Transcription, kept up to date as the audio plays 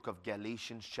Of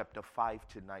Galatians chapter 5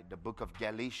 tonight, the book of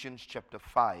Galatians chapter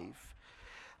 5.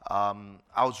 I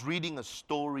was reading a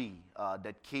story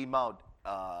that came out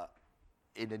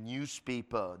in a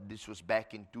newspaper. This was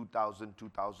back in 2000,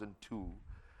 2002.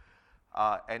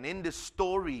 And in the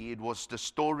story, it was the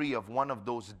story of one of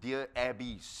those dear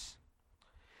abbeys.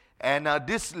 And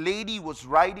this lady was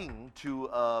writing to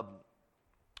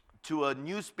a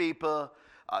newspaper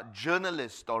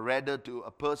journalist, or rather to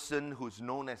a person who's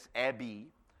known as Abby.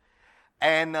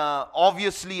 And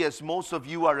obviously, as most of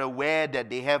you are aware,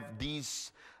 that they have these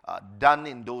done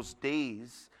in those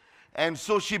days. And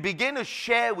so she began to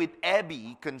share with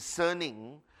Abby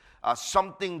concerning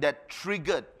something that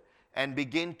triggered and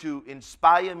began to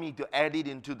inspire me to add it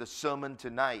into the sermon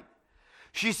tonight.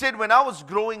 She said, when I was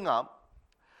growing up,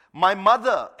 my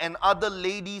mother and other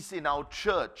ladies in our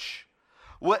church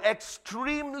were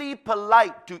extremely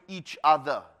polite to each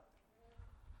other.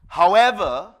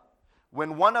 However,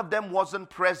 when one of them wasn't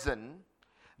present,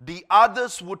 the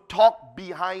others would talk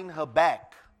behind her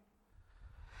back.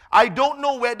 I don't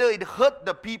know whether it hurt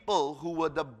the people who were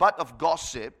the butt of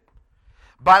gossip,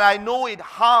 but I know it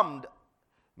harmed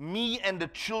me and the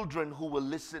children who were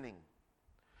listening.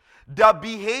 Their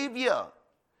behavior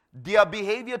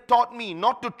taught me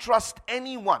not to trust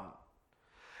anyone.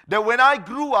 That when I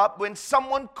grew up, when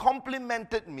someone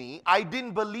complimented me, I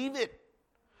didn't believe it.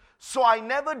 So I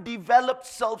never developed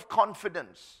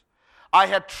self-confidence. I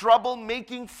had trouble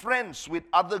making friends with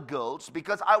other girls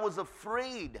because I was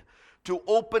afraid to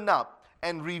open up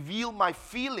and reveal my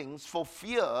feelings for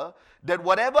fear that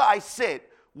whatever I said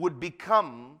would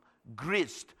become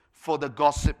grist for the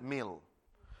gossip mill.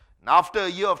 And after a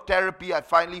year of therapy, I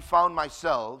finally found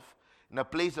myself in a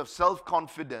place of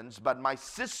self-confidence, but my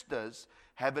sisters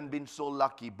haven't been so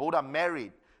lucky. Both are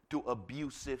married to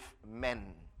abusive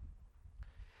men.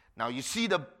 Now, you see,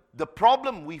 the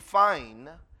problem we find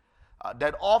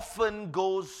that often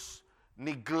goes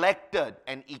neglected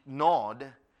and ignored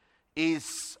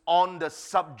is on the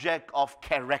subject of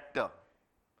character.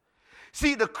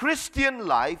 See, the Christian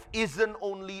life isn't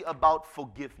only about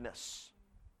forgiveness.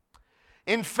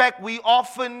 In fact, we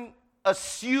often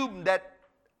assume that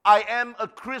I am a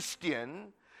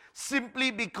Christian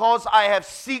simply because I have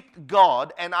sought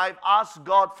God and I've asked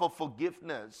God for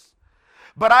forgiveness.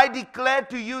 But I declare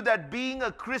to you that being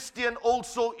a Christian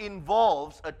also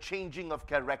involves a changing of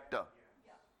character.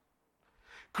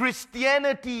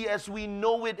 Christianity, as we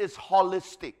know it, is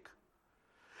holistic.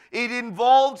 It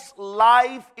involves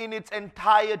life in its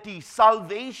entirety.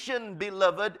 Salvation,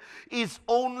 beloved, is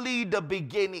only the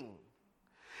beginning.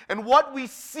 And what we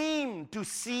seem to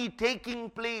see taking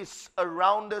place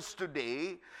around us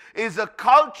today is a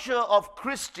culture of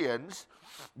Christians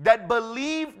that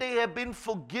believe they have been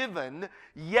forgiven,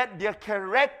 yet their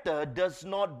character does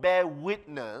not bear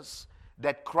witness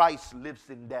that Christ lives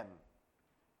in them.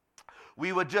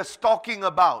 We were just talking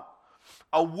about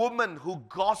a woman who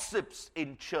gossips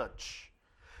in church.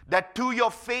 That to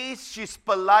your face she's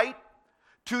polite,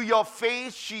 to your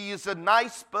face she is a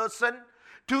nice person,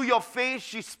 to your face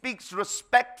she speaks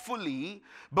respectfully,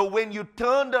 but when you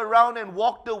turned around and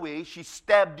walked away, she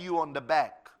stabbed you on the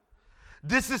back.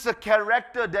 This is a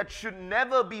character that should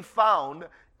never be found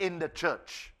in the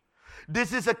church.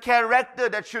 This is a character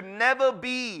that should never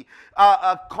be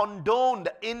condoned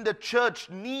in the church,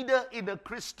 neither in a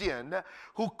Christian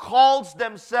who calls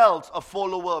themselves a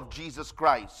follower of Jesus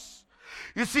Christ.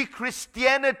 You see,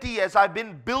 Christianity, as I've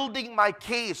been building my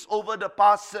case over the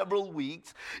past several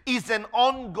weeks, is an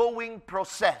ongoing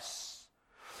process.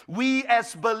 We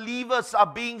as believers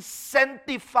are being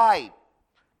sanctified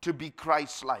to be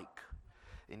Christ-like.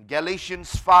 In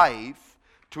Galatians 5,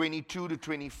 22 to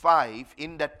 25,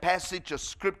 in that passage of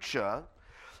Scripture,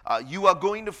 you are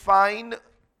going to find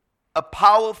a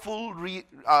powerful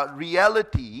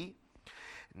reality,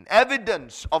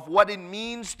 evidence of what it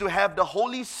means to have the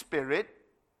Holy Spirit,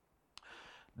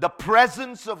 the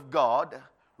presence of God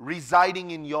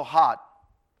residing in your heart.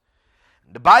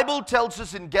 The Bible tells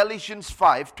us in Galatians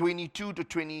 5, 22 to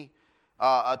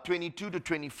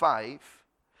 25,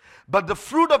 but the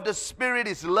fruit of the Spirit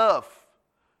is love,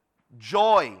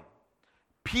 joy,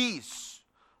 peace,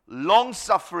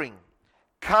 long-suffering,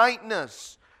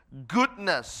 kindness,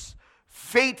 goodness,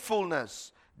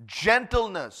 faithfulness,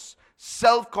 gentleness,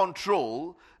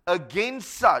 self-control.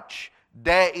 Against such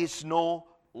there is no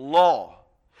law.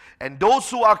 And those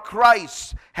who are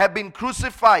Christ have been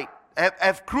crucified,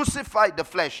 have crucified the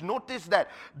flesh. Notice that.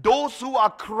 Those who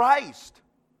are Christ.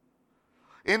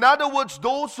 In other words,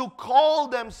 those who call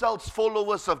themselves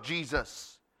followers of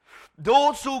Jesus.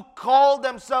 Those who call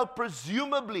themselves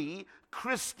presumably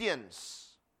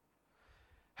Christians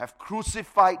have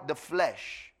crucified the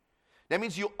flesh That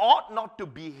means you ought not to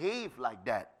behave like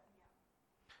that.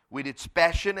 With its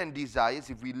passion and desires,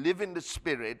 if we live in the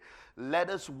Spirit, let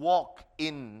us walk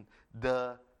in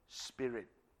the Spirit.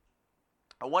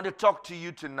 I want to talk to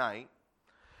you tonight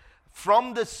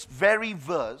from this very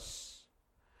verse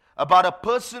about a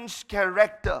person's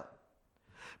character.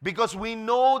 Because we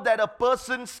know that a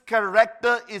person's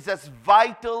character is as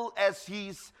vital as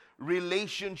his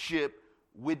relationship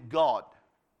with God.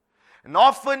 And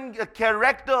often the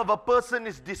character of a person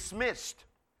is dismissed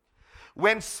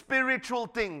when spiritual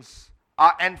things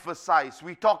are emphasized.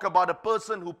 We talk about a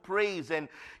person who prays, and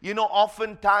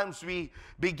oftentimes we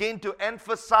begin to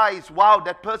emphasize, wow,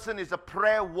 that person is a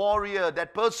prayer warrior.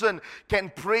 That person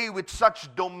can pray with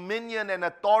such dominion and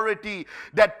authority.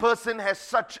 That person has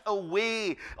such a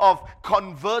way of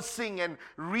conversing and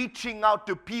reaching out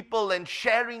to people and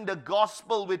sharing the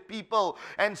gospel with people,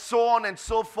 and so on and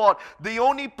so forth. The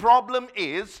only problem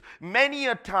is, many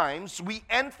a times we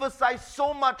emphasize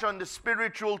so much on the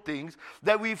spiritual things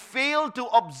that we fail to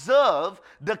observe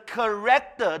the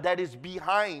character that is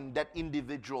behind that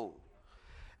individual.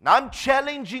 Now I'm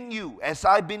challenging you, as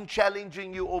I've been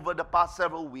challenging you over the past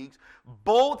several weeks,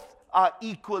 both are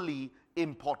equally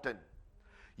important.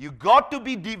 You got to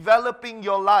be developing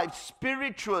your life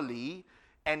spiritually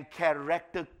and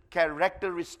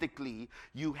characteristically.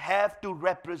 You have to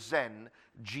represent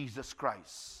Jesus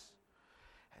Christ.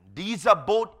 And these are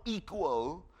both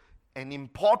equal in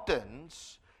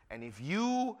importance. And if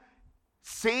you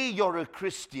say you're a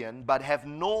Christian but have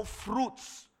no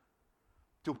fruits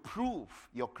to prove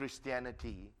your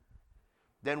Christianity,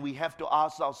 then we have to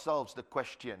ask ourselves the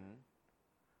question,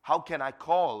 how can I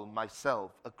call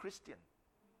myself a Christian?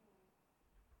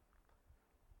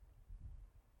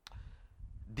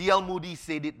 D.L. Moody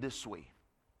said it this way.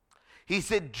 He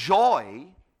said, joy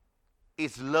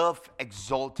is love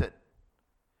exalted.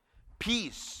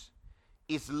 Peace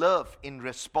is love in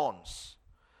response.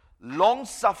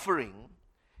 Long-suffering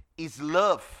is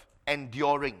love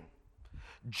enduring.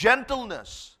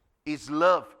 Gentleness is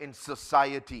love in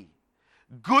society.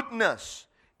 Goodness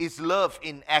is love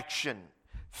in action.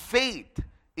 Faith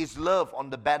is love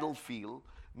on the battlefield.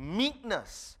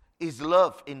 Meekness is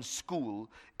love in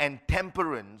school. And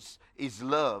temperance is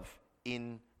love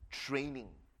in training.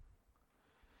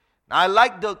 Now, I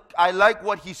like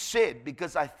what he said,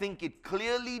 because I think it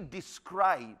clearly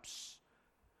describes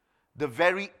the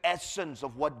very essence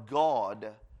of what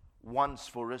God wants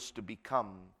for us to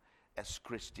become as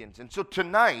Christians. And so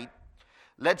tonight,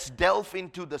 let's delve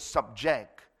into the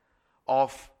subject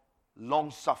of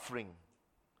long-suffering.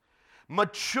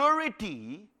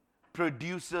 Maturity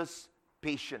produces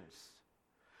patience.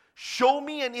 Show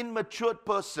me an immature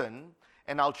person,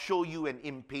 and I'll show you an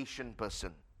impatient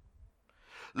person.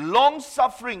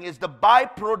 Long-suffering is the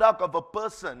byproduct of a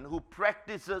person who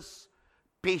practices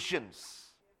patience.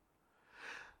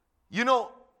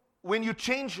 When you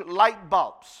change light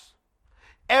bulbs,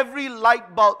 every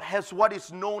light bulb has what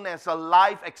is known as a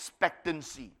life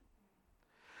expectancy.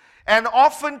 And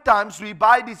oftentimes we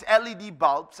buy these LED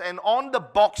bulbs, and on the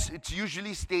box it's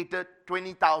usually stated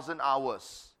 20,000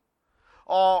 hours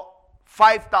or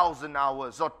 5,000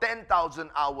 hours or 10,000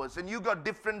 hours. And you got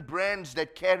different brands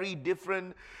that carry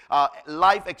different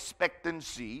life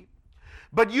expectancy.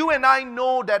 But you and I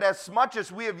know that as much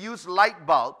as we have used light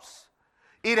bulbs,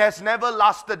 it has never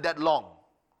lasted that long.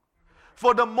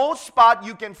 For the most part,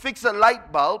 you can fix a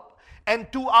light bulb,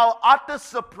 and to our utter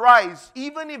surprise,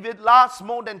 even if it lasts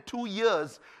more than 2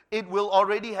 years, it will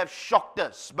already have shocked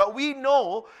us. But we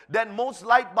know that most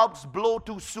light bulbs blow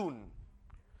too soon.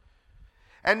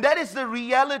 And that is the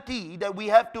reality that we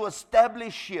have to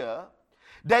establish here,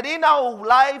 that in our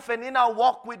life and in our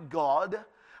walk with God,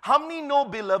 how many know,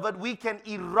 beloved, we can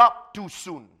erupt too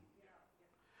soon?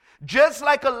 Just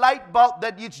like a light bulb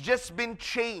that it's just been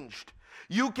changed.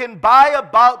 You can buy a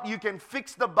bulb, you can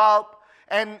fix the bulb,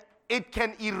 and it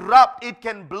can erupt, it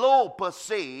can blow per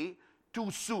se too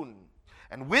soon.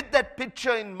 And with that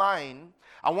picture in mind,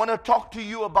 I want to talk to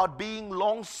you about being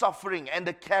long-suffering and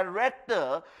the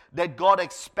character that God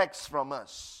expects from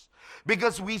us.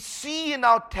 Because we see in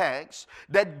our text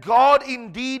that God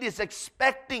indeed is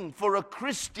expecting for a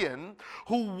Christian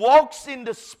who walks in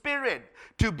the Spirit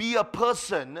to be a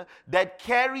person that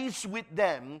carries with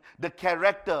them the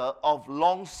character of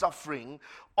long-suffering,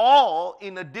 or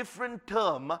in a different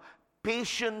term,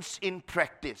 patience in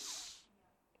practice.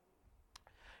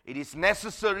 It is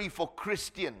necessary for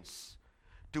Christians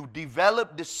to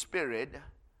develop the Spirit,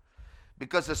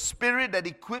 because a Spirit that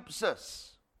equips us,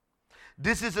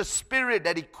 this is a Spirit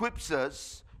that equips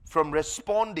us from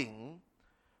responding.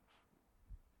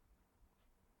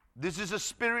 This is a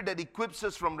Spirit that equips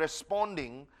us from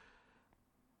responding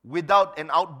without an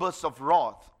outburst of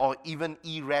wrath or even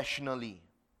irrationally.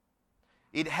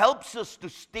 It helps us to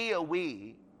stay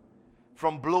away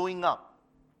from blowing up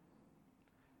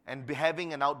and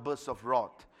having an outburst of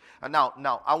wrath. And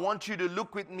now, I want you to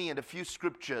look with me at a few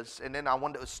scriptures, and then I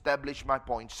want to establish my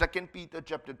point. 2 Peter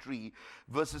chapter 3,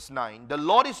 verses 9. The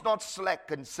Lord is not slack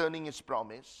concerning His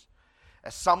promise,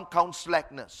 as some count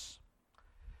slackness,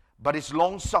 but is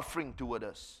long-suffering toward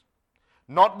us,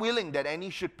 not willing that any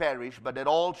should perish, but that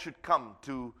all should come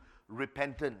to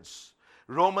repentance.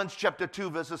 Romans chapter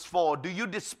 2, verses 4. Do you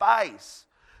despise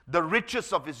the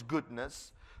riches of His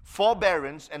goodness,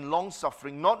 forbearance and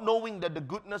long-suffering, not knowing that the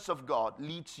goodness of God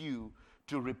leads you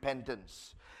to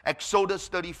repentance? Exodus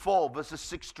 34, verses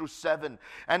 6 through 7.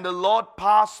 And the Lord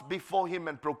passed before him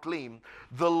and proclaimed,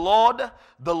 the Lord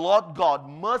God,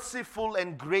 merciful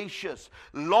and gracious,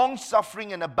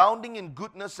 long-suffering and abounding in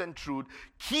goodness and truth,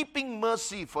 keeping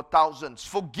mercy for thousands,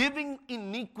 forgiving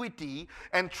iniquity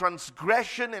and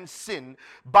transgression and sin,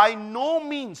 by no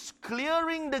means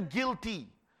clearing the guilty,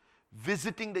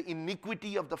 visiting the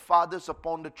iniquity of the fathers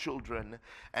upon the children,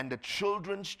 and the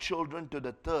children's children to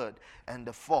the third and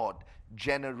the fourth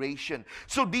generation.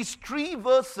 So these three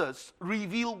verses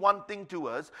reveal one thing to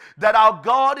us, that our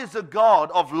God is a God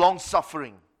of long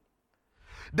suffering.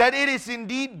 That it is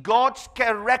indeed God's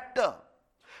character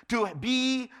to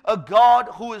be a God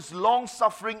who is long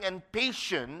suffering and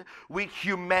patient with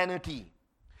humanity.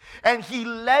 And He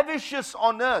lavishes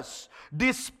on us,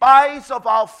 despite of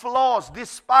our flaws,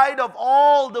 despite of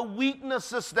all the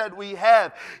weaknesses that we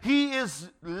have. He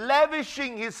is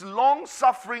lavishing His long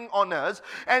suffering on us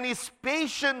and His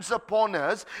patience upon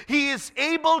us. He is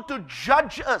able to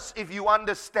judge us, if you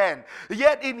understand.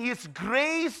 Yet in His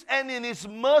grace and in His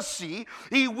mercy,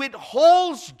 He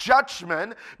withholds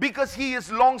judgment because He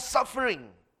is long suffering.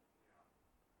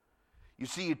 You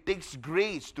see, it takes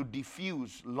grace to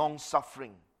diffuse long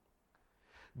suffering.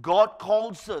 God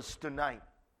calls us tonight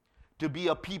to be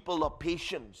a people of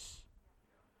patience.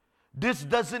 This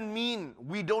doesn't mean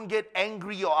we don't get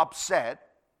angry or upset,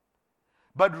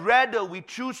 but rather we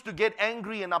choose to get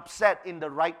angry and upset in the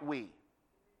right way.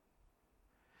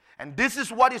 And this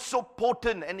is what is so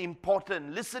potent and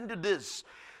important. Listen to this.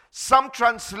 Some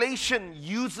translation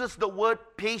uses the word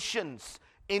patience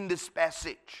in this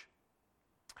passage.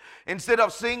 Instead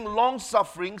of saying long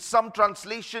suffering, some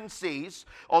translation says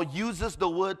or uses the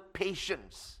word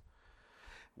patience.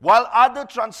 While other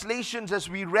translations, as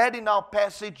we read in our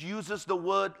passage, uses the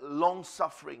word long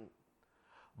suffering.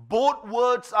 Both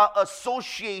words are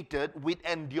associated with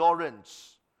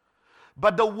endurance.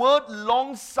 But the word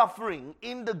long suffering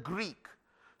in the Greek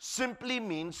simply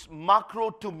means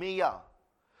makrotumeia.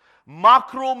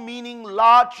 Makro meaning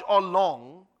large or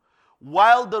long,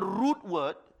 while the root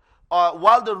word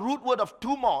of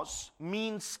tumos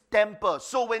means temper.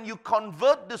 So when you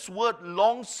convert this word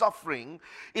long-suffering,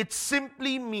 it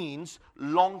simply means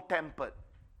long-tempered,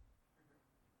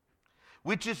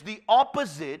 which is the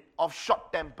opposite of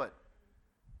short-tempered.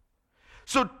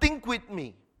 So think with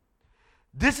me.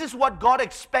 This is what God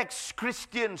expects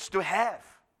Christians to have.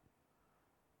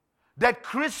 That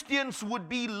Christians would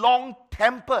be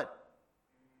long-tempered.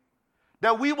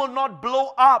 That we will not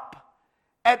blow up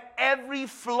at every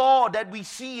flaw that we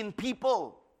see in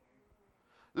people.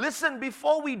 Listen,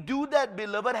 before we do that,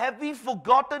 beloved, have we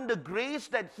forgotten the grace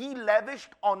that He lavished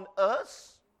on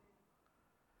us?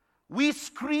 We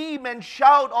scream and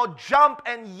shout or jump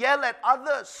and yell at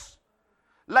others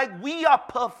like we are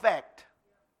perfect.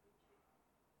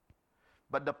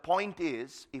 But the point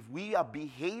is, if we are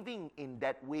behaving in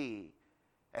that way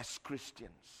as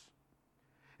Christians,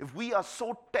 if we are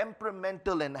so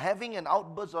temperamental and having an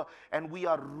outburst, and we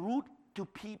are rude to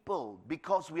people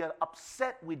because we are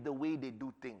upset with the way they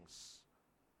do things,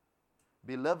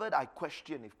 beloved, I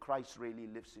question if Christ really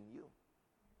lives in you.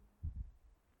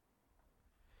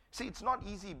 See, it's not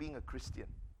easy being a Christian.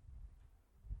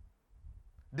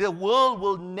 The world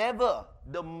will never,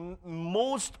 the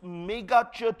most mega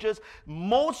churches,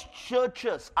 most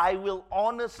churches, I will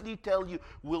honestly tell you,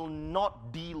 will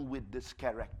not deal with this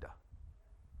character.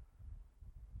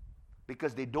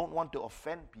 Because they don't want to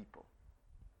offend people.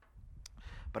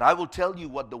 But I will tell you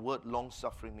what the word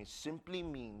long-suffering means. Simply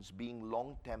means being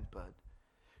long-tempered.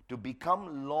 To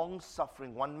become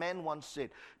long-suffering, one man once said,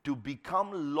 to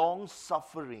become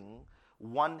long-suffering,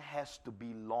 one has to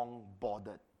be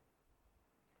long-bothered.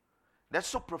 That's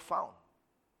so profound.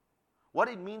 What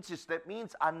it means is, that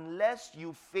means unless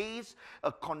you face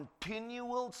a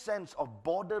continual sense of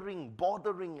bothering,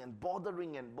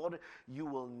 you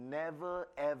will never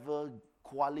ever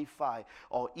qualify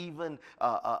or even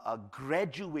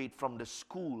graduate from the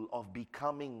school of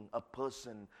becoming a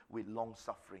person with long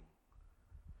suffering.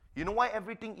 You know why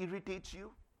everything irritates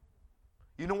you?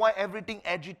 You know why everything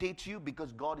agitates you?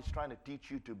 Because God is trying to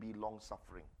teach you to be long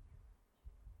suffering.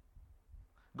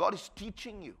 God is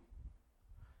teaching you.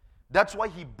 That's why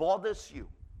He bothers you.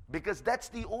 Because that's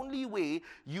the only way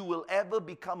you will ever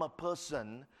become a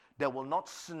person that will not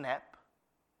snap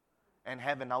and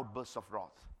have an outburst of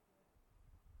wrath.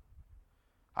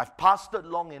 I've pastored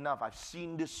long enough. I've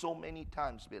seen this so many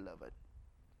times, beloved.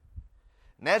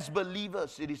 And as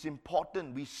believers, it is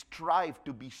important we strive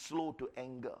to be slow to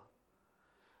anger.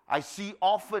 I see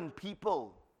often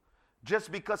people,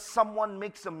 just because someone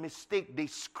makes a mistake, they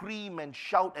scream and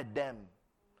shout at them.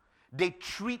 They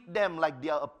treat them like they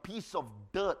are a piece of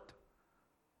dirt.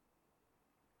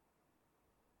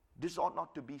 This ought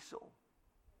not to be so.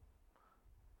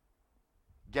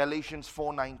 Galatians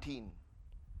 4:19.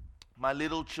 My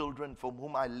little children, for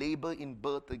whom I labor in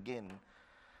birth again,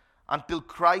 until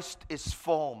Christ is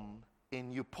formed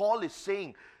in you. Paul is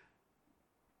saying,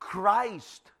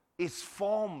 Christ is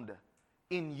formed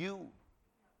in you.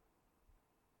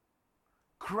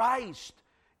 Christ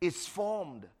is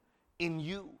formed in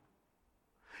you.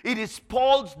 It is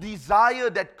Paul's desire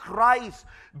that Christ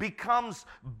becomes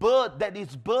birth, that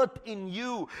is birth in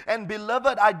you. And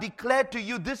beloved, I declare to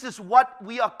you, this is what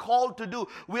we are called to do.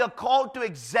 We are called to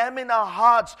examine our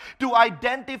hearts, to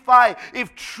identify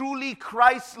if truly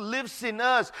Christ lives in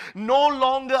us. No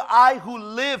longer I who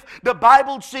live, the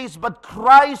Bible says, but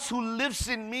Christ who lives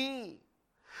in me.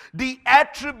 The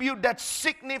attribute that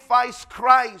signifies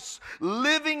Christ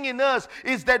living in us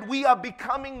is that we are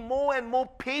becoming more and more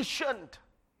patient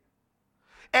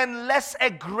and less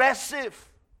aggressive,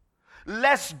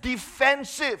 less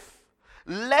defensive,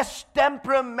 less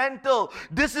temperamental.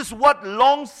 This is what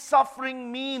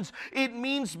long-suffering means. It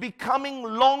means becoming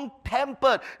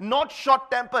long-tempered, not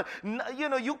short-tempered.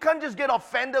 You can't just get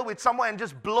offended with someone and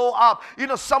just blow up.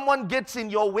 Someone gets in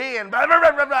your way and blah, blah,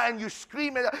 blah, blah, blah, and you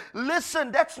scream.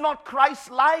 Listen, that's not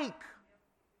Christ-like.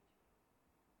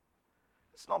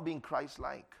 It's not being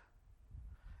Christ-like.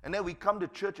 And then we come to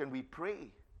church and we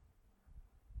pray.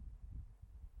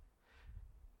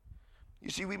 You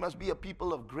see, we must be a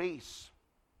people of grace.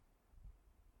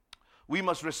 We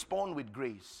must respond with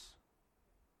grace.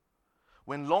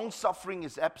 When long suffering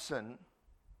is absent,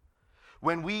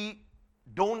 when we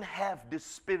don't have this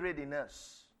spirit in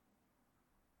us,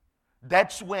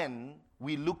 that's when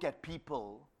we look at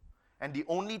people and the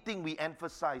only thing we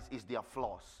emphasize is their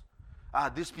flaws.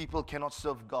 These people cannot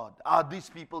serve God. These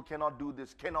people cannot do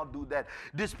this, cannot do that.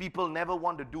 These people never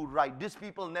want to do right. These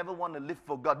people never want to live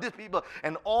for God. These people,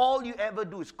 and all you ever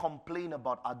do is complain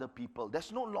about other people.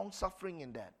 There's no long suffering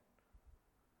in that.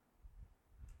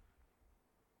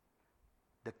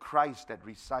 The Christ that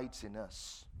resides in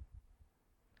us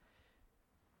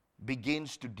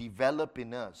begins to develop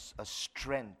in us a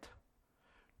strength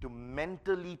to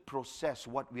mentally process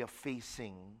what we are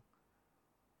facing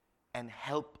and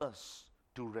help us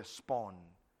to respond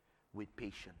with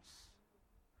patience.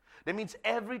 That means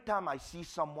every time I see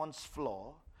someone's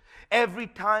flaw, every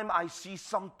time I see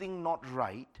something not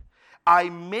right, I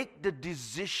make the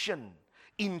decision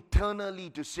internally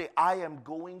to say, I am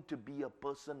going to be a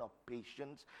person of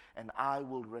patience and I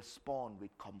will respond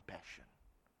with compassion.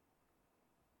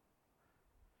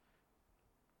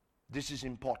 This is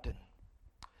important.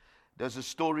 There's a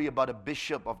story about a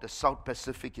bishop of the South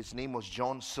Pacific. His name was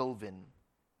John Sylvan.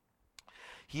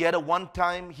 He had one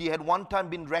time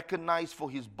been recognized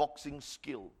for his boxing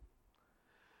skill.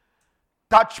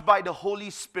 Touched by the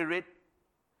Holy Spirit,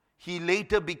 he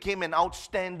later became an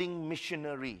outstanding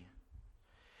missionary.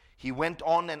 He went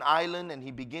on an island and he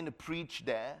began to preach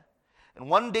there. And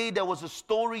one day there was a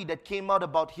story that came out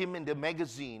about him in the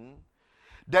magazine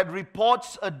that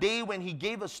reports a day when he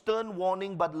gave a stern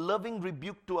warning but loving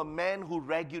rebuke to a man who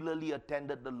regularly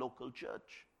attended the local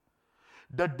church.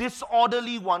 The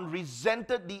disorderly one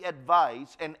resented the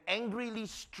advice and angrily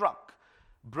struck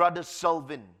Brother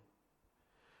Sylvan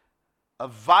a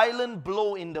violent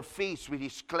blow in the face with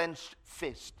his clenched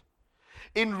fist.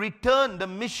 In return, the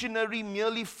missionary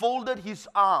merely folded his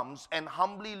arms and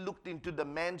humbly looked into the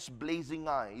man's blazing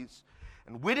eyes.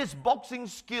 And with his boxing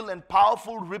skill and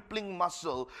powerful rippling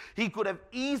muscle, he could have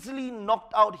easily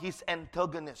knocked out his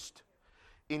antagonist.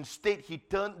 Instead, he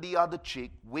turned the other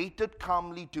cheek, waited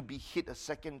calmly to be hit a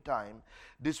second time.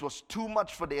 This was too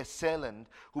much for the assailant,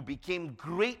 who became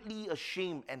greatly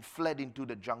ashamed and fled into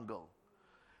the jungle.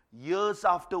 Years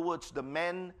afterwards, the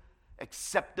man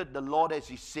accepted the Lord as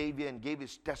his Savior and gave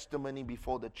his testimony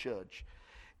before the church.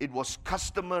 it was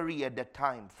customary at that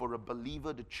time for a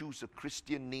believer to choose a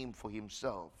Christian name for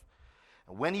himself.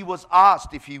 And when he was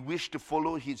asked if he wished to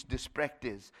follow this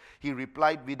practice, he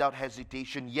replied without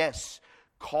hesitation, "Yes,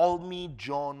 call me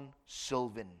John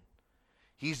Sylvan.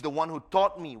 He's the one who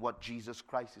taught me what Jesus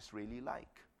Christ is really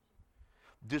like."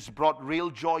 This brought real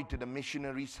joy to the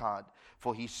missionary's heart,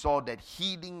 for he saw that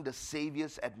heeding the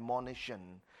Savior's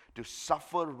admonition to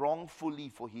suffer wrongfully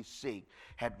for his sake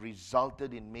had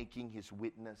resulted in making his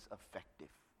witness effective.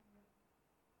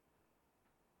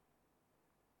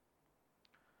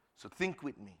 So think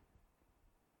with me.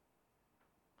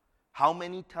 How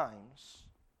many times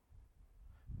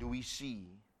do we see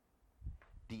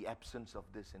the absence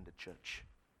of this in the church?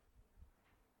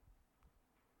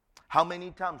 How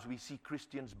many times we see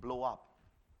Christians blow up,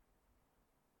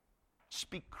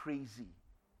 speak crazy,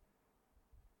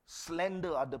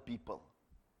 slander other people,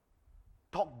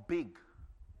 talk big,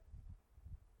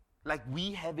 like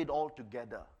we have it all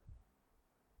together.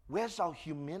 Where's our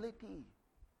humility?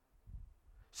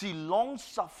 See, long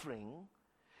suffering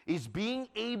is being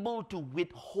able to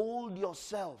withhold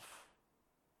yourself,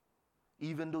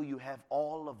 even though you have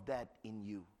all of that in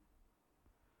you.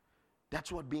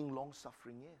 That's what being long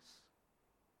suffering is.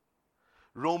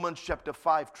 Romans chapter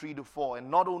 5, 3-4. And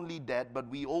not only that, but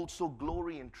we also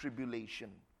glory in tribulation,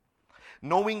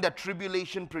 knowing that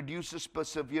tribulation produces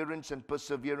perseverance, and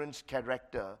perseverance,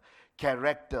 character,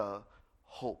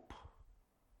 hope.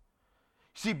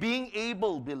 See, being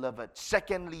able, beloved,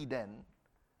 secondly then,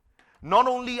 not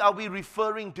only are we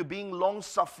referring to being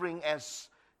long-suffering as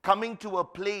coming to a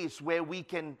place where we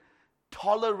can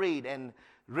tolerate and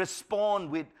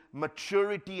respond with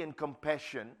maturity and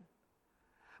compassion,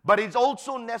 but it's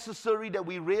also necessary that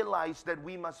we realize that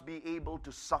we must be able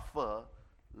to suffer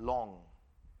long.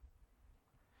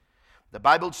 The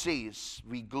Bible says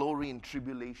we glory in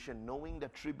tribulation, knowing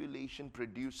that tribulation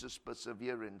produces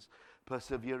perseverance,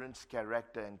 perseverance,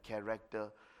 character, and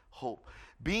character, hope.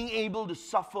 Being able to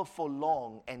suffer for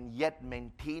long and yet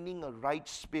maintaining a right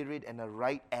spirit and a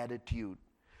right attitude,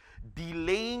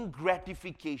 delaying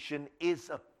gratification, is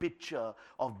a picture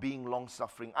of being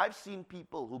long-suffering. I've seen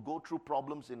people who go through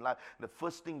problems in life, the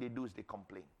first thing they do is they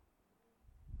complain.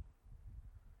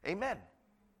 Amen.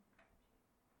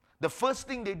 The first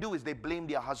thing they do is they blame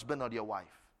their husband or their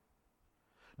wife.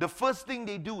 The first thing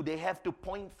they do, they have to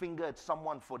point finger at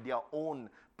someone for their own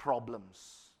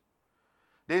problems.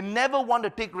 They never want to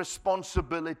take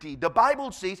responsibility. The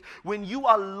Bible says when you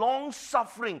are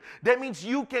long-suffering, that means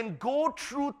you can go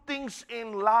through things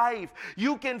in life.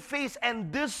 You can face,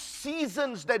 and these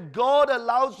seasons that God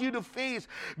allows you to face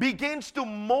begins to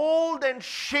mold and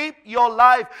shape your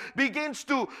life, begins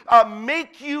to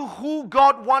make you who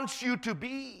God wants you to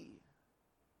be.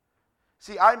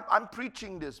 See, I'm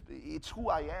preaching this. It's who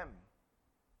I am.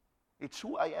 It's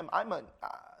who I am.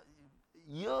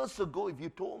 Years ago, if you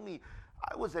told me,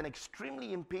 I was an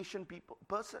extremely impatient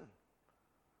person.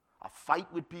 I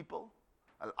fight with people.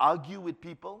 I'll argue with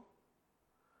people.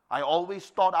 I always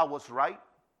thought I was right.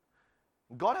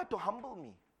 God had to humble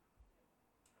me.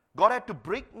 God had to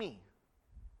break me.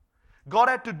 God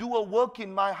had to do a work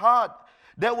in my heart.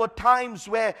 There were times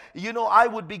where, I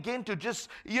would begin to just,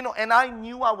 and I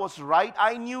knew I was right.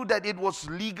 I knew that it was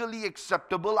legally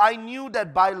acceptable. I knew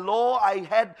that by law I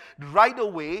had right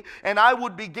away, and I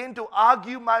would begin to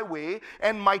argue my way,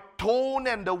 and my tone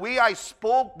and the way I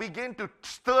spoke began to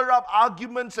stir up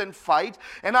arguments and fights,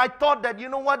 and I thought that,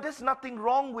 there's nothing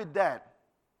wrong with that.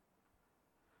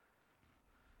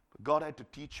 But God had to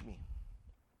teach me.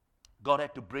 God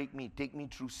had to break me, take me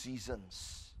through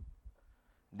seasons.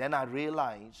 Then I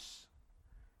realized,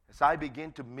 as I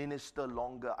began to minister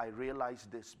longer, I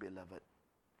realized this, beloved.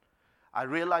 I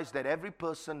realized that every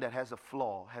person that has a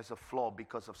flaw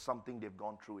because of something they've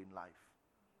gone through in life.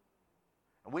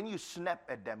 And when you snap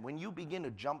at them, when you begin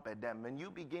to jump at them, when you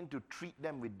begin to treat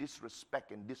them with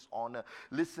disrespect and dishonor,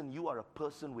 listen, you are a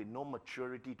person with no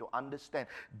maturity to understand.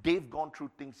 They've gone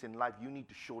through things in life. You need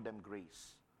to show them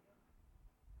grace.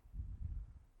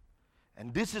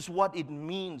 And this is what it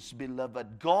means,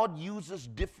 beloved. God uses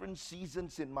different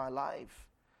seasons in my life,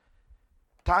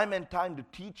 time and time, to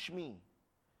teach me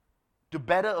to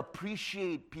better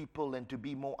appreciate people and to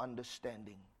be more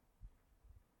understanding.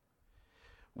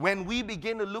 When we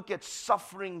begin to look at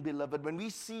suffering, beloved, when we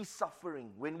see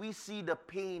suffering, when we see the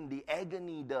pain, the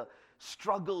agony, the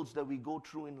struggles that we go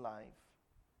through in life,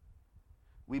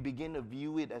 we begin to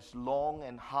view it as long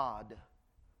and hard.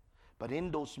 But in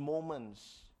those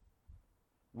moments,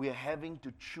 we are having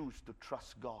to choose to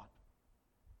trust God.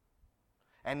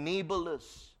 Enable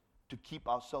us to keep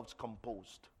ourselves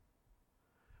composed.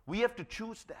 We have to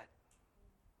choose that.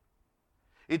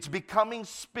 It's becoming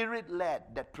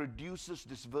Spirit-led that produces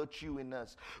this virtue in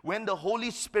us. When the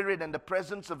Holy Spirit and the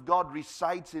presence of God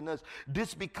resides in us,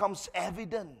 this becomes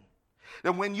evident.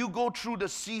 That when you go through the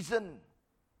season,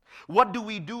 what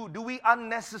do? Do we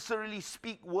unnecessarily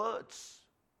speak words?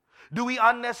 Do we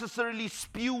unnecessarily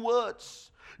spew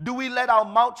words? Do we let our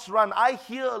mouths run? I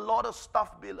hear a lot of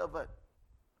stuff, beloved.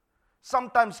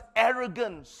 Sometimes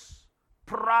arrogance,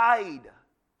 pride.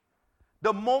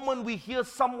 The moment we hear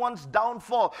someone's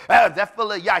downfall, that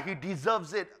fella, yeah, he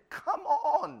deserves it. Come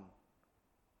on.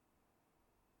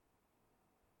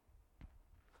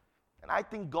 And I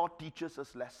think God teaches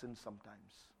us lessons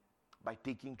sometimes by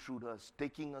taking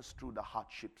us through the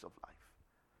hardships of life.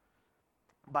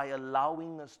 By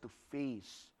allowing us to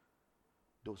face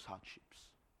those hardships.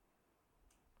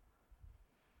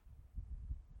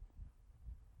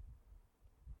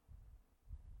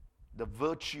 The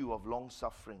virtue of long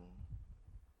suffering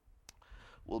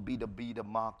will be the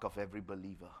mark of every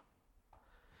believer.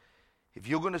 If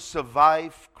you're going to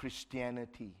survive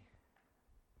Christianity,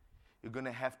 you're going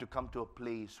to have to come to a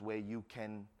place where you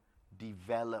can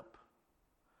develop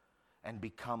and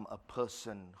become a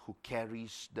person who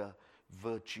carries the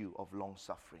virtue of long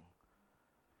suffering.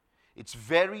 It's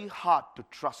very hard to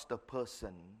trust a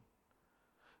person.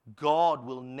 God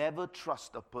will never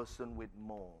trust a person with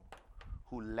more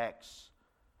who lacks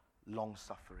long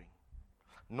suffering.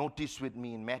 Notice with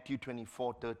me in Matthew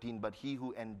 24:13, but he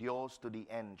who endures to the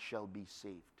end shall be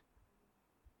saved.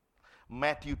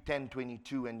 Matthew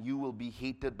 10:22, and you will be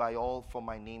hated by all for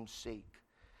my name's sake,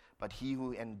 but he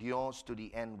who endures to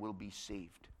the end will be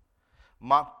saved.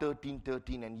 Mark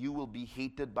 13:13, and you will be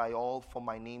hated by all for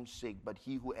my name's sake, but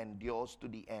he who endures to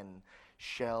the end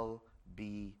shall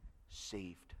be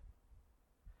saved.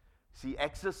 See,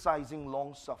 exercising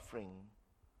long suffering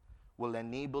will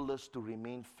enable us to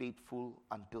remain faithful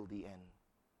until the end.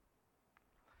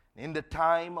 In the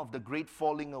time of the great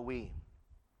falling away,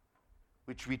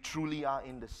 which we truly are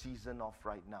in the season of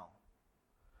right now,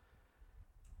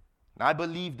 and I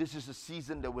believe this is a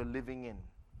season that we're living in.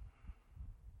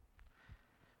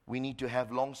 We need to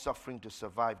have long suffering to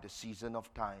survive the season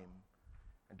of time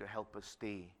and to help us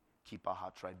keep our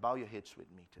hearts right. Bow your heads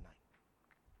with me tonight.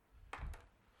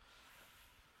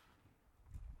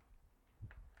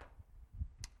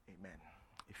 Amen.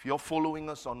 If you're following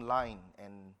us online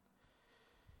and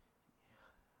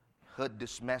heard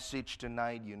this message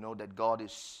tonight, you know that God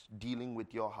is dealing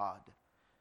with your heart.